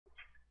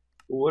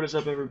What is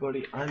up,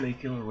 everybody? I'm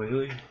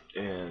KillerWhaley,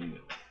 and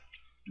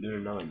I'm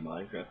doing another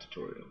Minecraft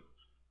tutorial.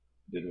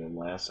 Did one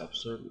last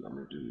episode, and I'm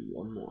gonna do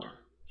one more.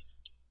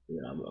 And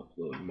then I'm gonna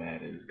upload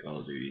Madden, Call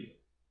of Duty,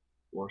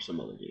 or some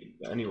other game.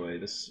 But anyway,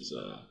 this is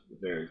a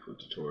very quick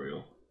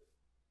tutorial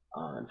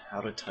on how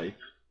to type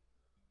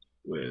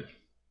with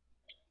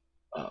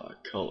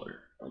color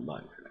on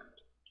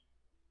Minecraft.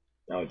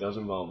 Now, it does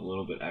involve a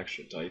little bit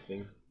extra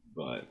typing,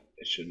 but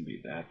it shouldn't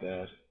be that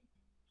bad.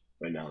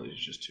 Right now, these are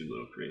just two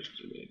little creations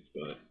I made.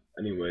 But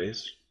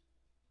anyways,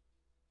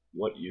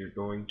 what you're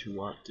going to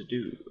want to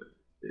do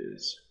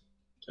is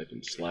type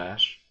in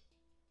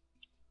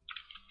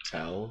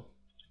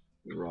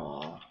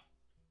 /tellraw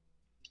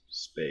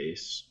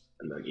space,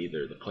 and then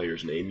either the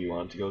player's name you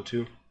want it to go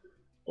to,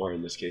 or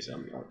in this case,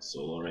 I'm on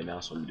solo right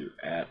now, so I'm going to do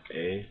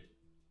 @a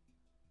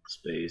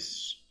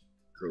space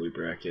curly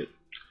bracket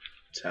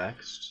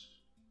text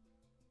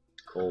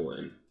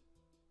colon,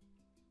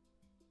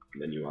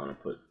 and then you want to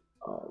put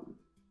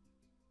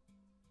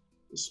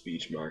the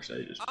speech marks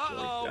I just blanked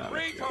out.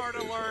 Retard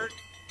alert!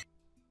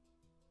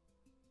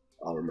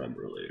 I'll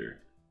remember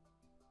later.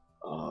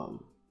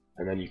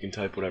 And then you can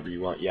type whatever you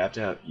want. You have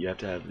to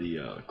have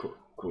the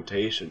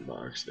quotation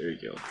marks. There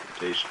you go,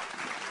 quotation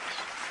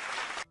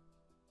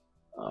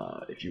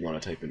marks. If you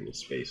want to type in with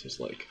spaces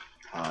like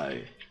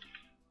hi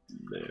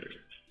there,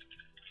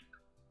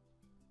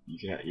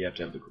 you have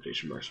to have the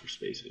quotation marks for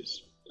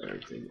spaces and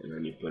everything. And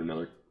then you put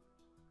another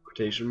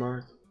quotation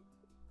mark.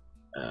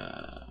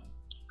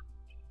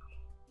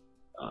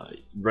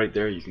 Right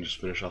there, you can just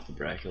finish off the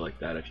bracket like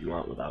that if you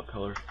want without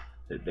color.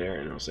 Hit there,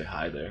 and it'll say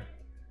hi there.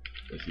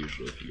 Like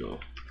usually, if you go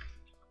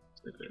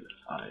type in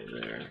hi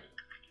there,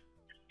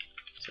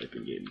 type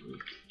in game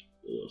move,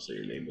 it'll say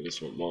your name, but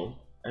this one won't.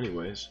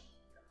 Anyways,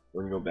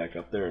 we're gonna go back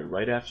up there, and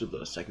right after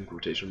the second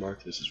quotation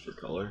mark, this is for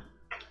color,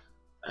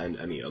 and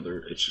any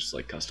other, it's just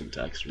like custom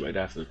text. Right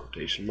after the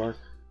quotation mark,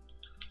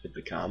 hit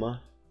the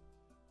comma,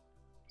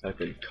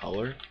 type in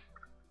color,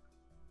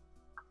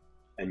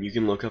 and you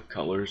can look up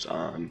colors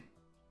on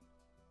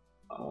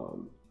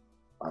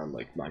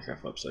like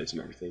Minecraft websites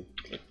and everything,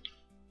 like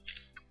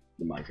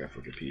the Minecraft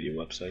Wikipedia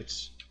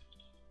websites.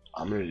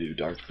 I'm gonna do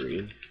dark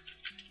green,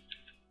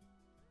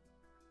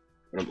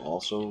 but I'm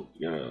also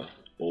gonna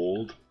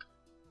bold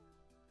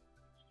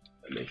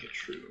and make it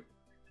true.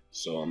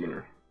 So I'm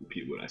gonna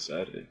repeat what I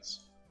said.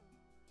 It's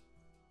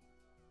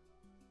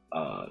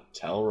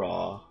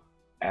tellraw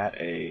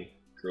 @a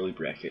curly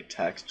bracket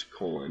text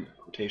colon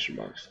quotation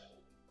marks,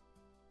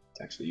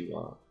 text that you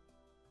want.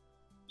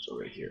 So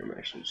right here, I'm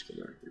actually just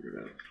gonna get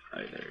rid of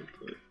hi there and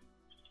put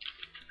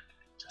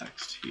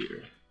text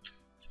here.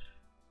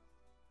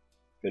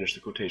 Finish the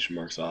quotation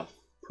marks off,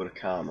 put a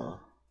comma,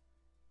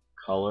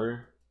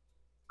 color,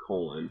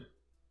 colon,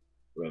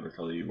 whatever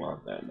color you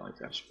want that in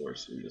Minecraft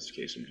supports. In this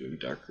case, I'm doing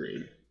dark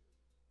green.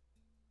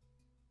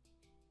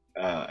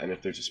 And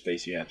if there's a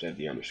space, you have to have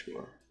the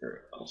underscore,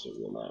 or else it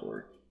will not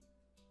work.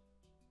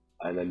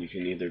 And then you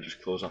can either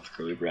just close off the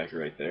curly bracket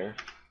right there,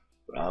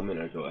 but I'm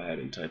gonna go ahead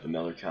and type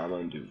another comma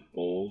and do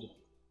bold,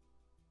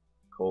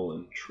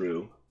 colon,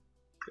 true,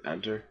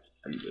 enter,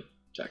 and the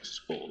text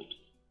is bold.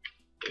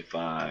 If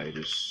I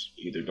just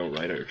either don't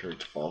write it or turn it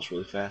to false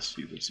really fast,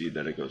 you can see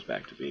that it goes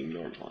back to being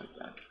normal like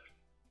that.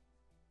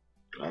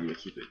 But I'm gonna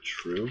keep it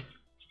true.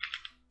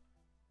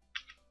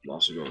 I'm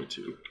also going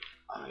to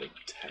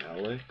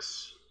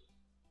italics,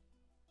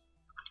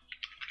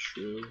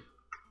 true.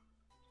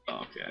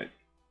 Oh, okay, I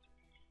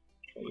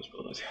probably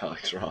spelled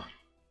italics wrong.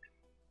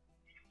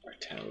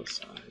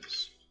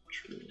 Italicize,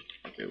 true.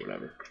 Okay,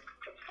 whatever.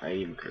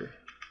 Anchor.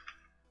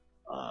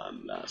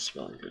 I'm not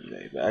spelling good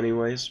today. But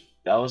anyways,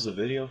 that was the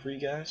video for you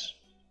guys.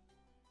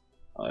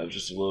 It was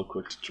just a little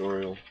quick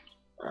tutorial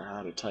on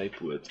how to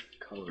type with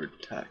colored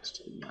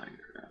text in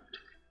Minecraft.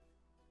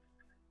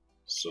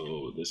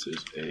 So this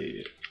is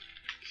a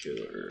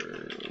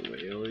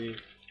KillerWhaley.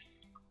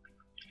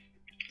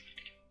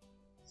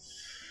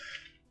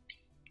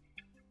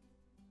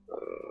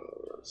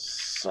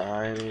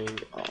 Signing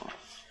off.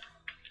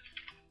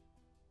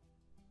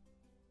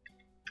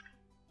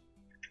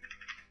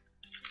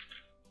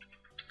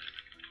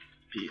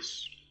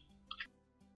 Peace.